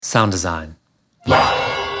Sound Design.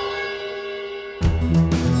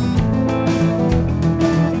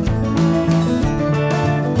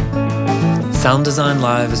 Sound Design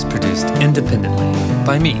Live is produced independently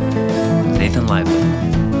by me, Nathan Lively,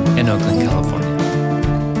 in Oakland, California.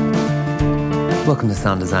 Welcome to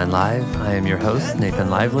Sound Design Live. I am your host, Nathan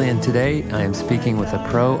Lively, and today I am speaking with a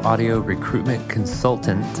pro audio recruitment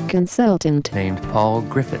consultant named Paul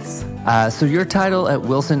Griffiths. So your title at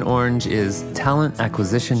Wilson Orange is Talent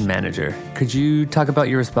Acquisition Manager. Could you talk about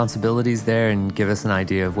your responsibilities there and give us an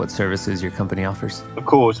idea of what services your company offers? Of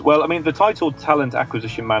course. Well, the title Talent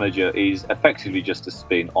Acquisition Manager is effectively just a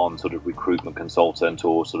spin on sort of recruitment consultant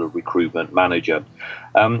or sort of recruitment manager.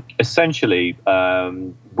 Essentially,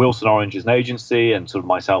 Wilson Orange is an agency, and sort of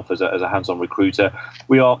myself as a hands-on recruiter,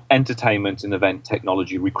 we are entertainment and event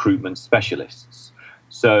technology recruitment specialists.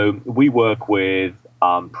 So we work with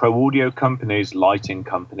pro audio companies, lighting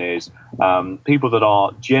companies, people that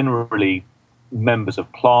are generally members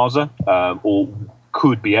of Plaza or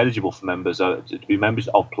could be eligible for to be members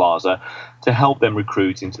of Plaza, to help them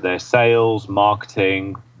recruit into their sales,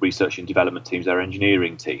 marketing, research and development teams, their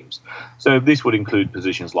engineering teams. So this would include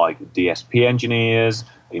positions like DSP engineers,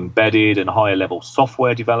 embedded and higher level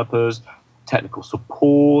software developers, technical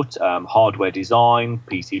support, hardware design,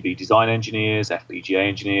 PCB design engineers, FPGA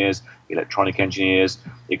engineers, electronic engineers.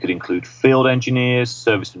 It could include field engineers,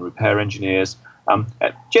 service and repair engineers,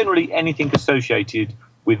 generally anything associated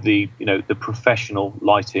with the professional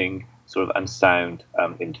lighting sort of and sound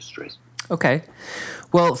industries. Okay.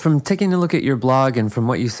 Well, from taking a look at your blog and from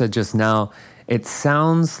what you said just now, it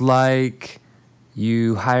sounds like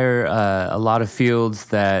you hire a lot of fields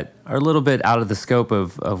that are a little bit out of the scope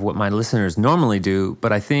of what my listeners normally do,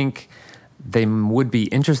 but I think they would be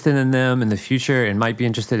interested in them in the future and might be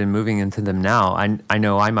interested in moving into them now. I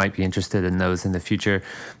know I might be interested in those in the future,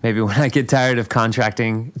 maybe when I get tired of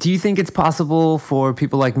contracting. Do you think it's possible for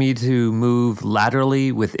people like me to move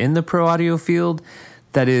laterally within the pro audio field?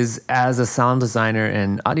 That is, as a sound designer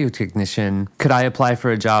and audio technician, could I apply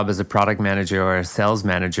for a job as a product manager or a sales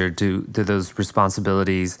manager? Do those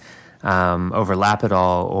responsibilities overlap at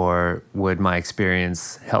all, or would my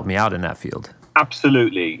experience help me out in that field?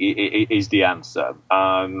 Absolutely, it is the answer.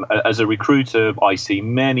 As a recruiter, I see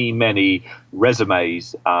many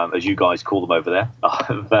resumes, as you guys call them over there,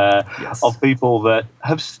 of people that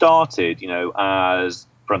have started, as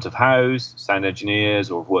front of house, sound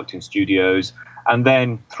engineers, or have worked in studios, and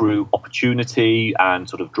then through opportunity and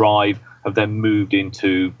sort of drive have then moved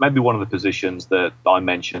into maybe one of the positions that I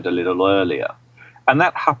mentioned a little earlier. And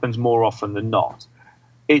that happens more often than not.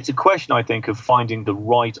 It's a question, I think, of finding the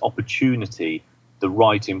right opportunity, the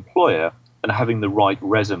right employer, and having the right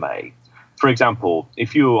resume. For example,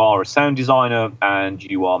 if you are a sound designer and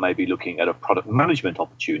you are maybe looking at a product management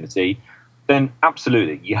opportunity, then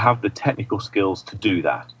absolutely, you have the technical skills to do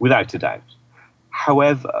that, without a doubt.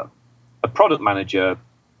 However, a product manager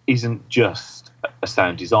isn't just a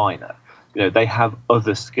sound designer. They have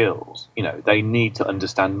other skills. They need to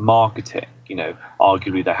understand marketing.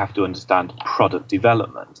 Arguably they have to understand product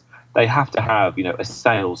development. They have to have, a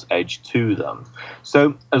sales edge to them.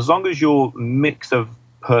 So as long as your mix of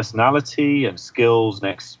personality and skills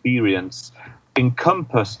and experience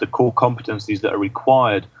encompass the core competencies that are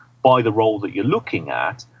required by the role that you're looking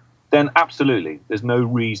at, then absolutely, there's no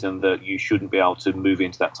reason that you shouldn't be able to move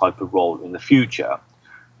into that type of role in the future.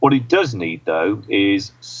 What it does need, though,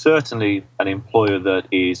 is certainly an employer that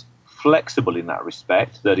is flexible in that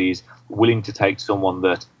respect, that is willing to take someone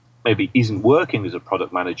that maybe isn't working as a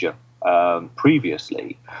product manager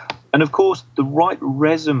previously. And of course, the right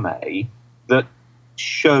resume that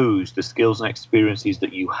shows the skills and experiences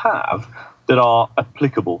that you have that are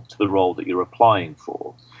applicable to the role that you're applying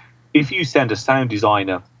for. If you send a sound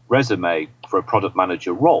designer resume for a product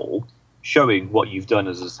manager role showing what you've done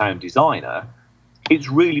as a sound designer, it's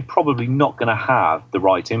really probably not going to have the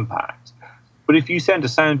right impact. But if you send a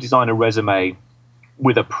sound designer resume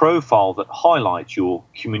with a profile that highlights your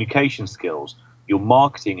communication skills, your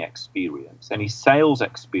marketing experience, any sales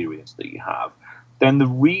experience that you have, then the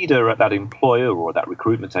reader at that employer or that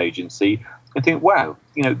recruitment agency can think, wow,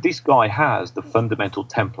 this guy has the fundamental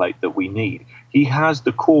template that we need. He has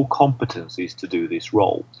the core competencies to do this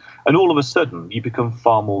role. And all of a sudden, you become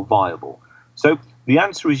far more viable. So the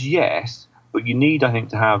answer is yes, but you need, I think,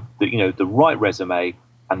 to have the right resume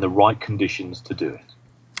and the right conditions to do it.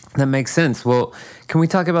 That makes sense. Well, can we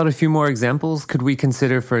talk about a few more examples? Could we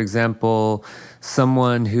consider, for example,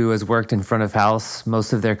 someone who has worked in front of house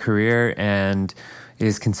most of their career and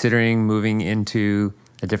is considering moving into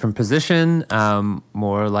a different position,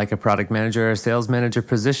 more like a product manager or sales manager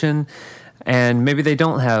position, and maybe they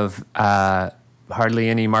don't have hardly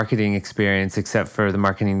any marketing experience except for the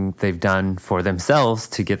marketing they've done for themselves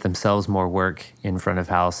to get themselves more work in front of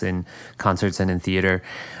house, in concerts and in theater.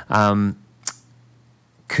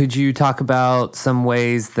 Could you talk about some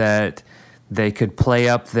ways that they could play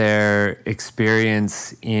up their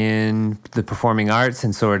experience in the performing arts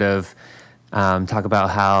and sort of talk about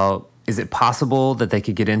how is it possible that they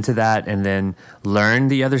could get into that and then learn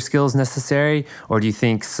the other skills necessary? Or do you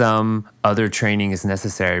think some other training is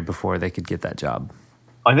necessary before they could get that job?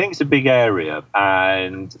 I think it's a big area,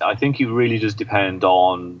 and I think it really does depend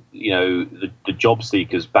on, the job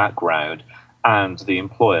seeker's background and the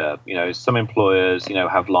employer. Some employers,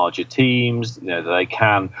 have larger teams, they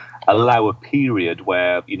can allow a period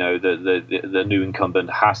where, the new incumbent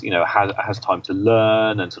has time to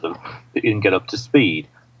learn and sort of get up to speed.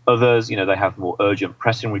 Others, they have more urgent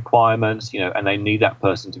pressing requirements, and they need that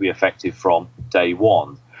person to be effective from day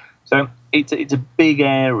one. So it's a big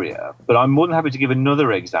area, but I'm more than happy to give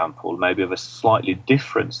another example, maybe of a slightly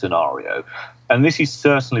different scenario. And this is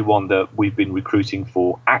certainly one that we've been recruiting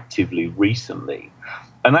for actively recently.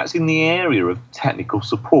 And that's in the area of technical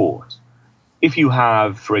support. If you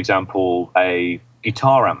have, for example, a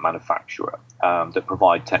guitar amp manufacturer that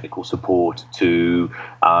provide technical support to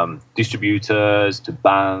distributors, to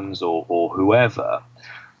bands, or whoever,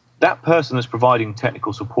 that person that's providing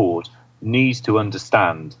technical support needs to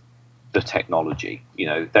understand the technology.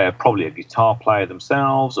 They're probably a guitar player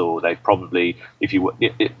themselves, or they probably,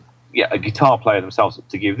 a guitar player themselves,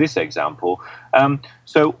 to give this example.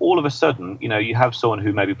 So all of a sudden, you have someone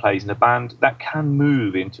who maybe plays in a band that can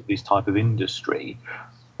move into this type of industry.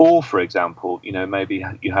 Or, for example, maybe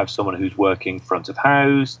you have someone who's working front of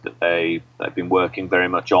house, that they've been working very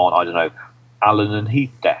much on, I don't know, Allen and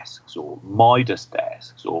Heath desks or Midas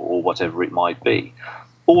desks or whatever it might be.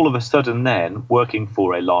 All of a sudden then, working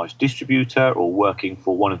for a large distributor or working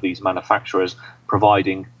for one of these manufacturers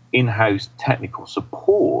providing in-house technical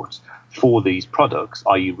support for these products,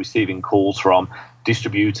 i.e. receiving calls from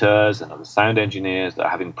distributors and other sound engineers that are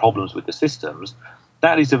having problems with the systems,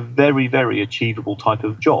 that is a very, very achievable type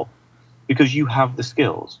of job because you have the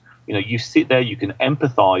skills. You sit there, you can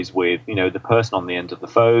empathize with, the person on the end of the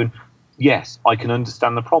phone. Yes, I can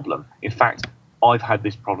understand the problem. In fact, I've had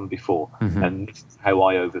this problem before, and this is how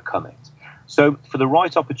I overcome it. So for the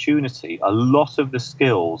right opportunity, a lot of the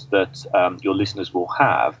skills that your listeners will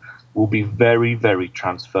have will be very, very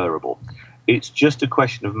transferable. It's just a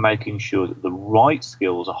question of making sure that the right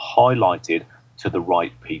skills are highlighted to the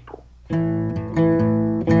right people.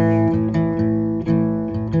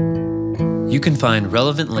 You can find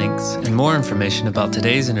relevant links and more information about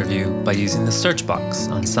today's interview by using the search box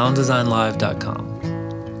on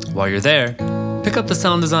sounddesignlive.com. While you're there, pick up the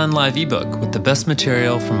Sound Design Live ebook with the best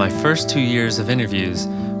material from my first 2 years of interviews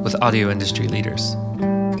with audio industry leaders.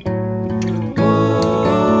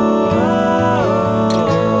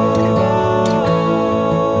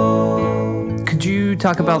 Could you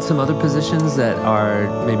talk about some other positions that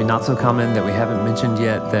are maybe not so common that we haven't mentioned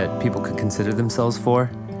yet that people could consider themselves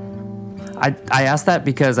for? I ask that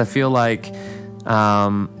because I feel like a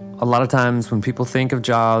lot of times when people think of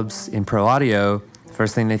jobs in pro audio, the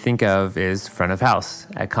first thing they think of is front of house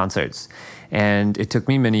at concerts. And it took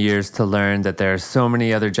me many years to learn that there are so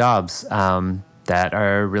many other jobs that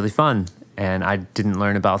are really fun. And I didn't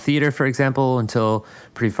learn about theater, for example, until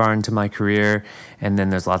pretty far into my career. And then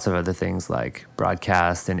there's lots of other things like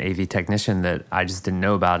broadcast and AV technician that I just didn't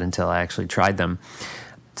know about until I actually tried them.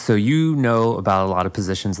 So you know about a lot of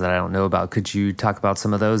positions that I don't know about. Could you talk about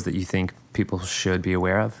some of those that you think people should be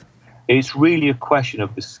aware of? It's really a question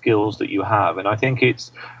of the skills that you have. And I think it's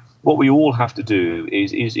what we all have to do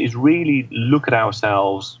is really look at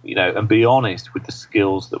ourselves, and be honest with the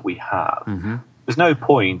skills that we have. There's no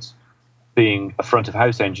point being a front of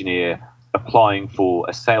house engineer applying for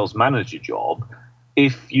a sales manager job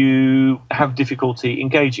if you have difficulty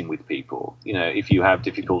engaging with people, if you have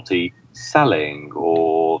difficulty selling,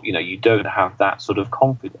 or, you don't have that sort of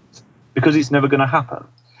confidence, because it's never going to happen.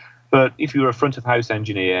 But if you're a front of house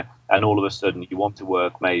engineer and all of a sudden you want to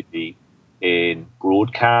work maybe in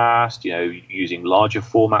broadcast, using larger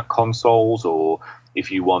format consoles, or if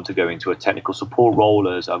you want to go into a technical support role,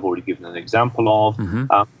 as I've already given an example of,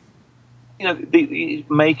 I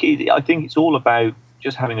think it's all about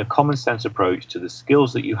just having a common sense approach to the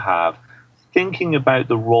skills that you have, thinking about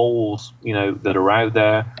the roles, that are out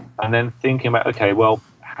there, and then thinking about, okay, well,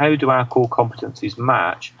 how do our core competencies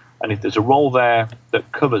match? And if there's a role there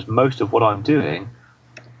that covers most of what I'm doing,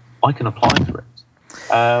 I can apply for it.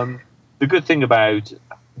 The good thing about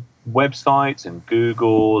websites and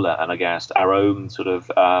Google, and I guess our own sort of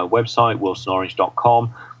website,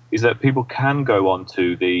 wilsonorange.com, is that people can go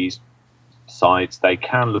onto these sites, they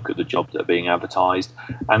can look at the jobs that are being advertised,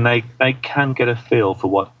 and they can get a feel for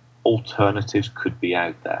what alternatives could be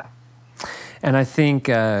out there. And I think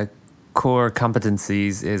core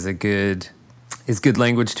competencies is good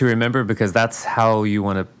language to remember, because that's how you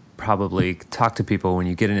want to probably talk to people when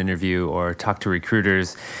you get an interview or talk to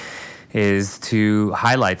recruiters, is to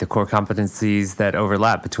highlight the core competencies that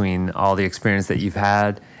overlap between all the experience that you've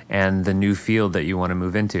had and the new field that you want to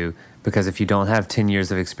move into. Because if you don't have 10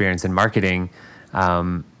 years of experience in marketing,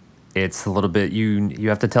 it's a little bit, you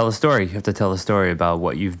have to tell a story. You have to tell a story about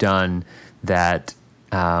what you've done that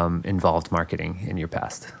involved marketing in your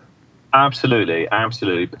past. Absolutely.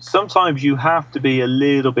 But sometimes you have to be a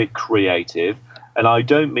little bit creative. And I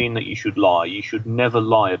don't mean that you should lie. You should never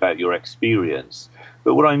lie about your experience.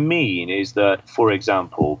 But what I mean is that, for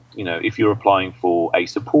example, if you're applying for a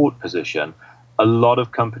support position, a lot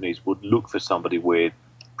of companies would look for somebody with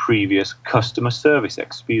previous customer service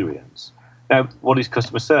experience. Now, what is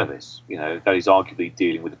customer service? That is arguably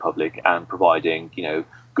dealing with the public and providing,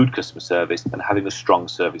 good customer service and having a strong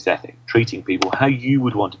service ethic, treating people how you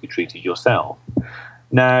would want to be treated yourself.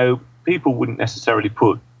 Now, people wouldn't necessarily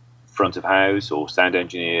put front of house or sound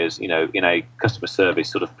engineers, in a customer service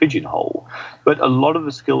sort of pigeonhole. But a lot of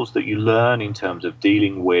the skills that you learn in terms of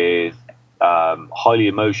dealing with highly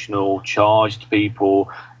emotional, charged people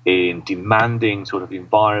in demanding sort of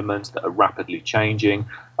environments that are rapidly changing,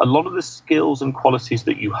 a lot of the skills and qualities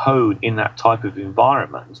that you hone in that type of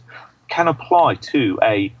environment can apply to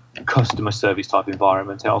a customer service type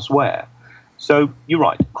environment elsewhere. So you're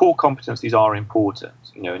right, core competencies are important.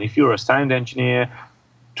 And if you're a sound engineer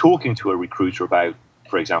talking to a recruiter about,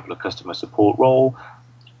 for example, a customer support role,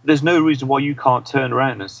 there's no reason why you can't turn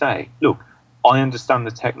around and say, look, I understand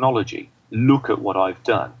the technology. Look at what I've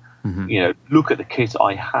done. Mm-hmm. Look at the kit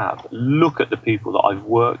I have. Look at the people that I've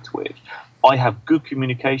worked with. I have good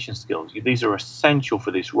communication skills. These are essential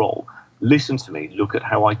for this role. Listen to me. Look at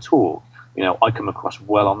how I talk. I come across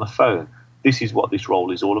well on the phone. This is what this role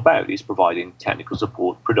is all about, is providing technical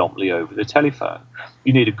support predominantly over the telephone.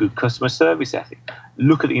 You need a good customer service ethic.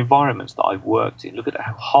 Look at the environments that I've worked in. Look at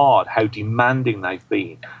how hard, how demanding they've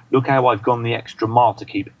been. Look how I've gone the extra mile to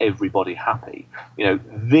keep everybody happy.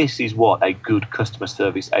 This is what a good customer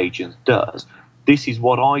service agent does. This is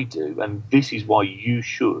what I do, and this is why you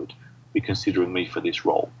should be considering me for this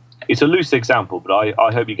role. It's a loose example, but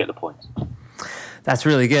I hope you get the point. That's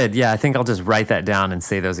really good. Yeah, I think I'll just write that down and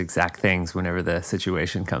say those exact things whenever the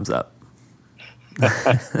situation comes up.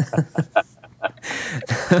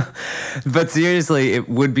 But seriously, it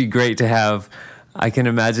would be great to have, I can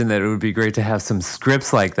imagine that it would be great to have some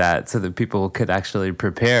scripts like that so that people could actually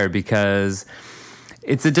prepare, because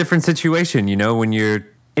it's a different situation,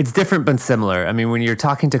 it's different but similar. I mean, when you're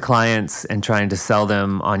talking to clients and trying to sell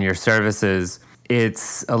them on your services,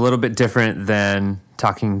 it's a little bit different than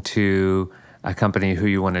talking to a company who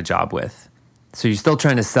you want a job with. So you're still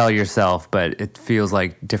trying to sell yourself, but it feels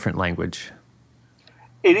like different language.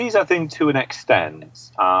 It is, I think, to an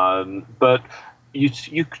extent, but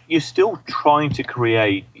you're still trying to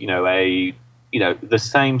create, the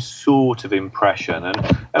same sort of impression.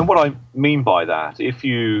 And what I mean by that, if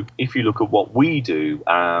you look at what we do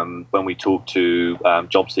when we talk to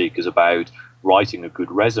job seekers about writing a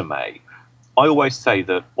good resume, I always say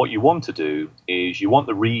that what you want to do is you want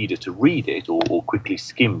the reader to read it or quickly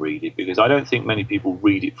skim read it, because I don't think many people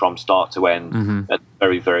read it from start to end at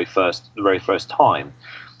the very first time.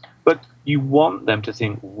 But you want them to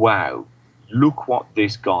think, wow, look what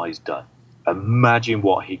this guy's done. Imagine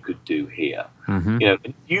what he could do here.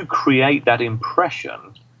 You create that impression,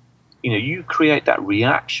 you create that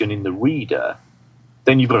reaction in the reader,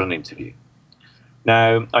 then you've got an interview.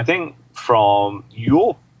 Now, I think from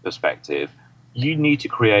your perspective, you need to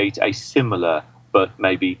create a similar but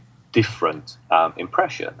maybe different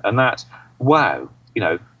impression. And that's, wow,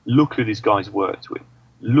 look who this guy's worked with.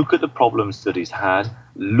 Look at the problems that he's had.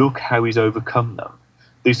 Look how he's overcome them.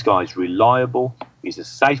 This guy's reliable. He's a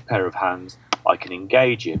safe pair of hands. I can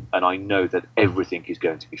engage him, and I know that everything is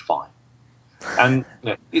going to be fine. And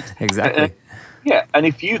exactly. And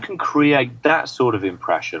if you can create that sort of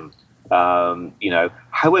impression,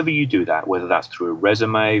 however you do that, whether that's through a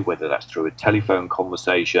resume, whether that's through a telephone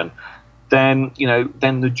conversation, then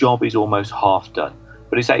the job is almost half done.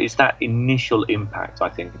 But it's that initial impact, I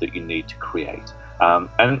think, that you need to create.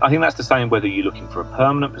 And I think that's the same whether you're looking for a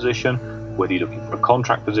permanent position, whether you're looking for a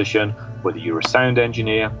contract position, whether you're a sound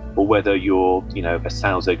engineer, or whether you're a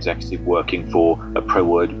sales executive working for a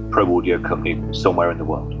pro audio company somewhere in the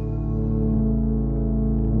world.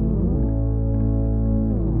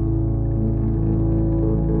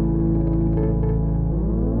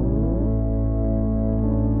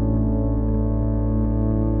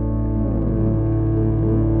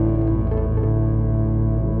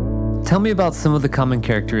 Tell me about some of the common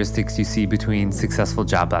characteristics you see between successful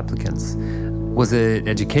job applicants. Was it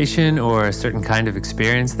education or a certain kind of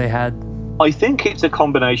experience they had? I think it's a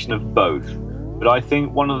combination of both. But I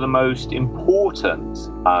think one of the most important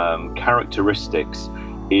characteristics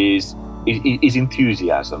is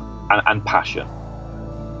enthusiasm and passion.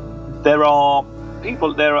 There are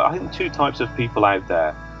I think, two types of people out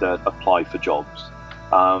there that apply for jobs.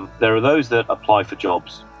 There are those that apply for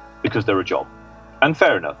jobs because they're a job. And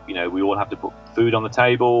fair enough, we all have to put food on the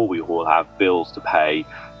table, we all have bills to pay.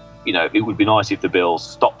 It would be nice if the bills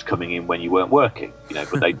stopped coming in when you weren't working,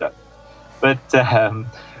 but they don't. But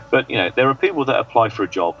there are people that apply for a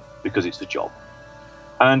job because it's a job.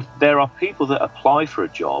 And there are people that apply for a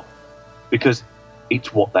job because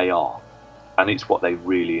it's what they are and it's what they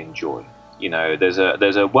really enjoy. There's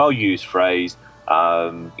a well-used phrase,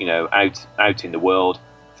 out in the world,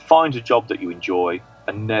 find a job that you enjoy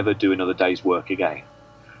and never do another day's work again.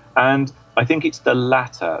 And I think it's the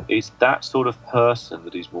latter. It's that sort of person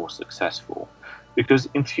that is more successful, because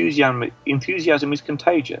enthusiasm is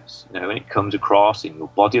contagious, and it comes across in your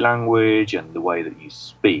body language and the way that you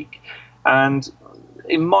speak. And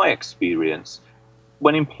in my experience,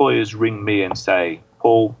 when employers ring me and say,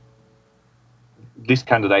 Paul, this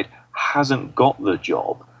candidate hasn't got the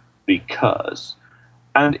job because,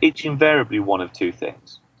 and it's invariably one of two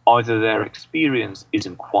things. Either their experience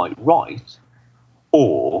isn't quite right,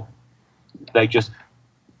 or they just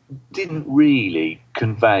didn't really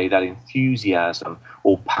convey that enthusiasm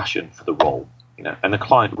or passion for the role, and the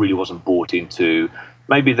client really wasn't bought into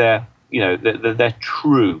maybe their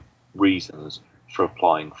true reasons for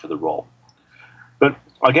applying for the role. But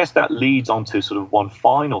I guess that leads on to sort of one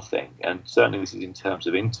final thing, and certainly this is in terms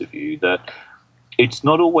of interview, that it's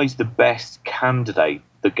not always the best candidate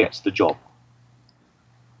that gets the job.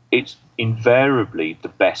 It's invariably the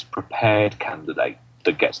best prepared candidate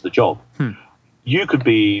that gets the job. You could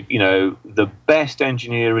be, the best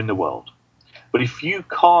engineer in the world, but if you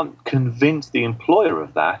can't convince the employer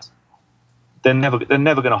of that, they're never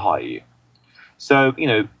going to hire you. So,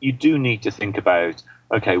 you do need to think about,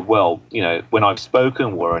 okay, well, when I've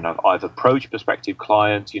spoken or I've approached prospective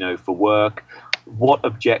clients, for work, what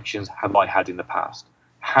objections have I had in the past?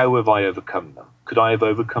 How have I overcome them? Could I have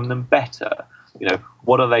overcome them better?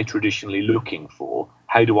 What are they traditionally looking for?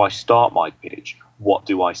 How do I start my pitch? What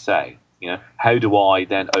do I say? How do I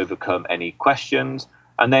then overcome any questions?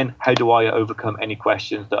 And then how do I overcome any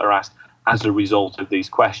questions that are asked as a result of these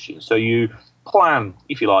questions? So you plan,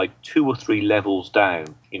 if you like, 2 or 3 levels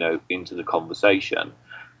down, into the conversation.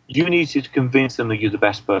 You need to convince them that you're the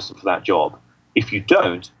best person for that job. If you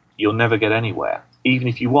don't, you'll never get anywhere, even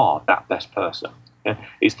if you are that best person.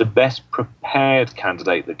 It's the best prepared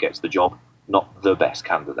candidate that gets the job, not the best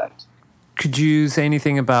candidate. Could you say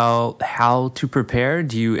anything about how to prepare?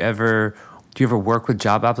 Do you ever work with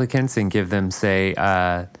job applicants and give them, say,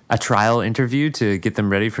 a trial interview to get them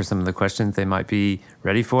ready for some of the questions they might be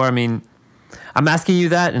ready for? I mean, I'm asking you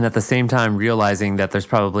that, and at the same time realizing that there's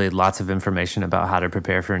probably lots of information about how to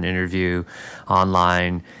prepare for an interview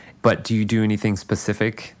online. But do you do anything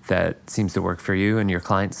specific that seems to work for you and your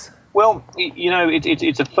clients? Well,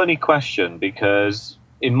 it's a funny question, because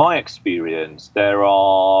in my experience, there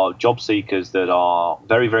are job seekers that are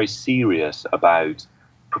very, very serious about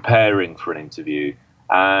preparing for an interview,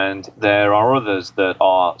 and there are others that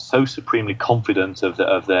are so supremely confident of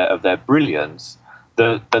their brilliance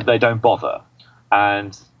that they don't bother,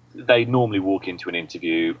 and they normally walk into an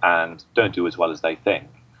interview and don't do as well as they think.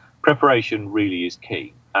 Preparation really is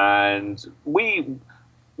key, and we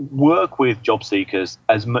work with job seekers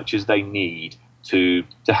as much as they need to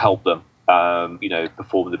help them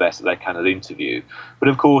perform the best that they can at the interview. But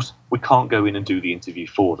of course, we can't go in and do the interview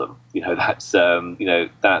for them. That's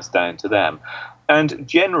down to them. And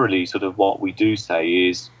generally, sort of what we do say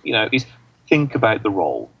is think about the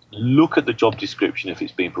role. Look at the job description if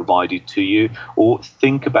it's being provided to you, or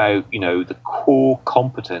think about, the core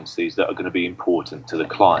competencies that are going to be important to the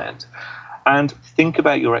client. And think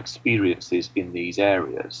about your experiences in these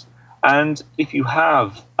areas. And if you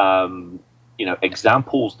have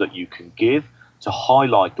examples that you can give to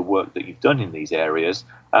highlight the work that you've done in these areas,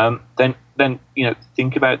 then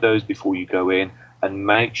think about those before you go in and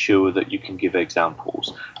make sure that you can give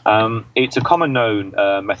examples. It's a common known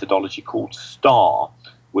methodology called STAR,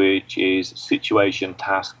 which is situation,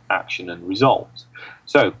 task, action, and result.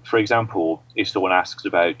 So, for example, if someone asks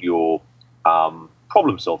about your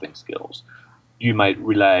problem-solving skills, you might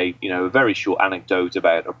relay, a very short anecdote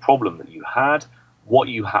about a problem that you had, what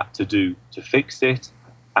you had to do to fix it,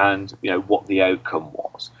 and what the outcome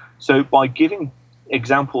was. So by giving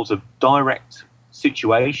examples of direct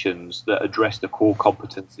situations that address the core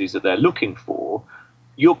competencies that they're looking for,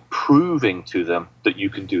 you're proving to them that you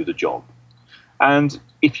can do the job. And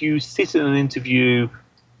if you sit in an interview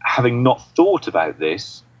having not thought about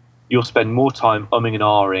this, you'll spend more time umming and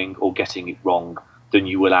ahhing or getting it wrong than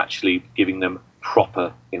you will actually giving them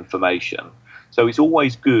proper information. So it's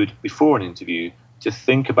always good before an interview to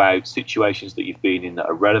think about situations that you've been in that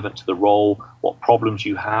are relevant to the role, what problems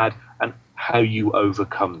you had, and how you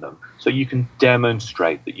overcome them. So you can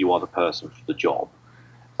demonstrate that you are the person for the job.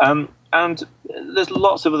 And there's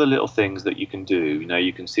lots of other little things that you can do. You know,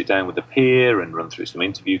 you can sit down with a peer and run through some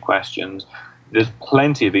interview questions. There's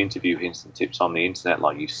plenty of interview hints and tips on the internet,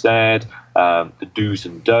 like you said, the do's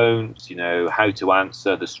and don'ts, you know, how to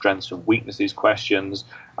answer the strengths and weaknesses questions,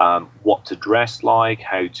 what to dress like,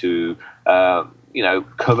 how to,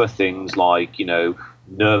 cover things like,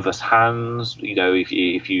 nervous hands,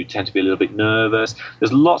 if you tend to be a little bit nervous.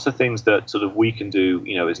 There's lots of things that sort of we can do,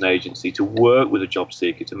 as an agency to work with a job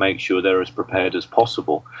seeker to make sure they're as prepared as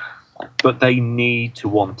possible. But they need to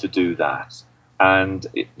want to do that. And,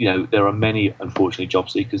 there are many, unfortunately, job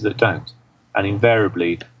seekers that don't. And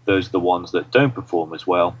invariably, those are the ones that don't perform as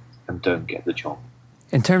well and don't get the job.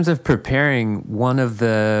 In terms of preparing, one of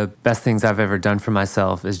the best things I've ever done for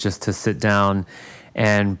myself is just to sit down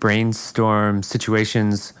and brainstorm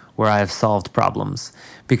situations where I have solved problems.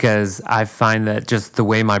 Because I find that just the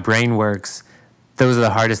way my brain works, those are the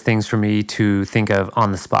hardest things for me to think of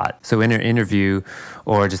on the spot. So in an interview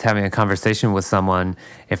or just having a conversation with someone,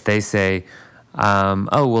 if they say,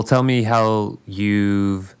 tell me how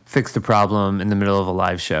you've fixed a problem in the middle of a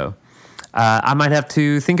live show. I might have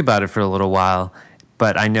to think about it for a little while,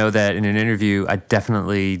 but I know that in an interview, I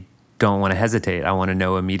definitely don't want to hesitate. I want to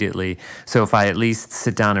know immediately. So if I at least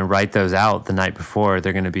sit down and write those out the night before,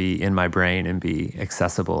 they're going to be in my brain and be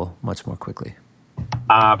accessible much more quickly.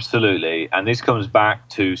 Absolutely. And this comes back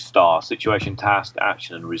to STAR: situation, task,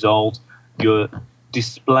 action, and result. You're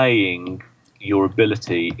displaying your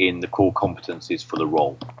ability in the core competencies for the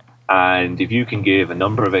role. And if you can give a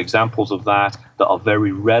number of examples of that are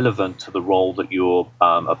very relevant to the role that you're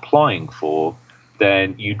applying for,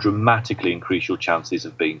 then you dramatically increase your chances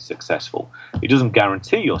of being successful. It doesn't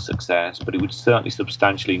guarantee your success, but it would certainly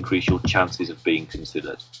substantially increase your chances of being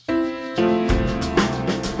considered.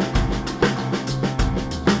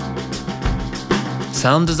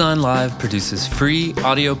 Sound Design Live produces free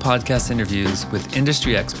audio podcast interviews with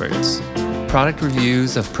industry experts, product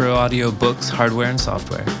reviews of pro audio books, hardware, and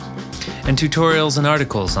software, and tutorials and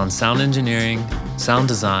articles on sound engineering, sound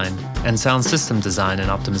design, and sound system design and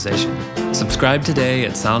optimization. Subscribe today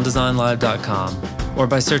at sounddesignlive.com or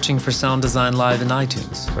by searching for Sound Design Live in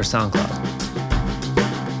iTunes or SoundCloud.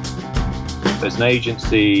 As an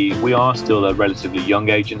agency, we are still a relatively young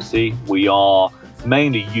agency. We are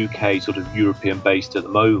mainly UK, sort of European based at the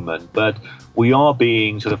moment, but we are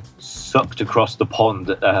being sort of sucked across the pond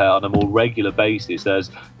on a more regular basis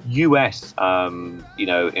as US,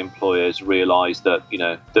 employers realise that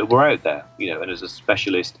that we're out there, and as a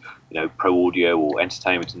specialist, pro audio or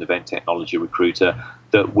entertainment and event technology recruiter,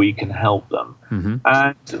 that we can help them. Mm-hmm.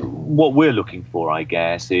 And what we're looking for, I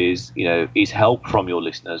guess, is help from your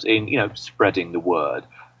listeners in spreading the word.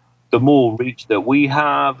 The more reach that we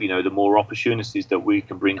have, the more opportunities that we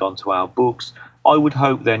can bring onto our books, I would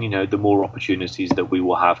hope then, the more opportunities that we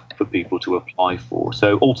will have for people to apply for.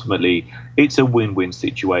 So ultimately, it's a win-win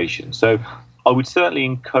situation. So I would certainly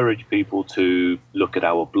encourage people to look at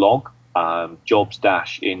our blog,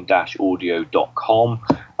 jobs-in-audio.com,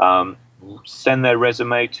 send their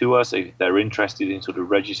resume to us if they're interested in sort of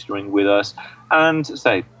registering with us, and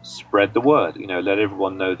spread the word, let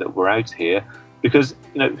everyone know that we're out here. Because,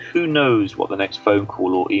 who knows what the next phone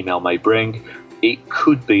call or email may bring. It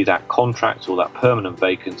could be that contract or that permanent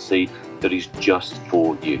vacancy that is just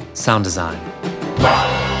for you. Sound design.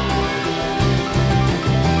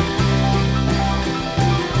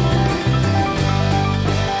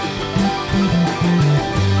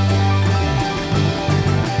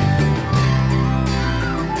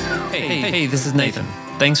 Hey, this is Nathan.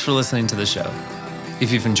 Thanks for listening to the show.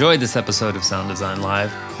 If you've enjoyed this episode of Sound Design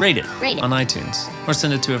Live, rate it on iTunes or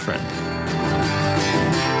send it to a friend.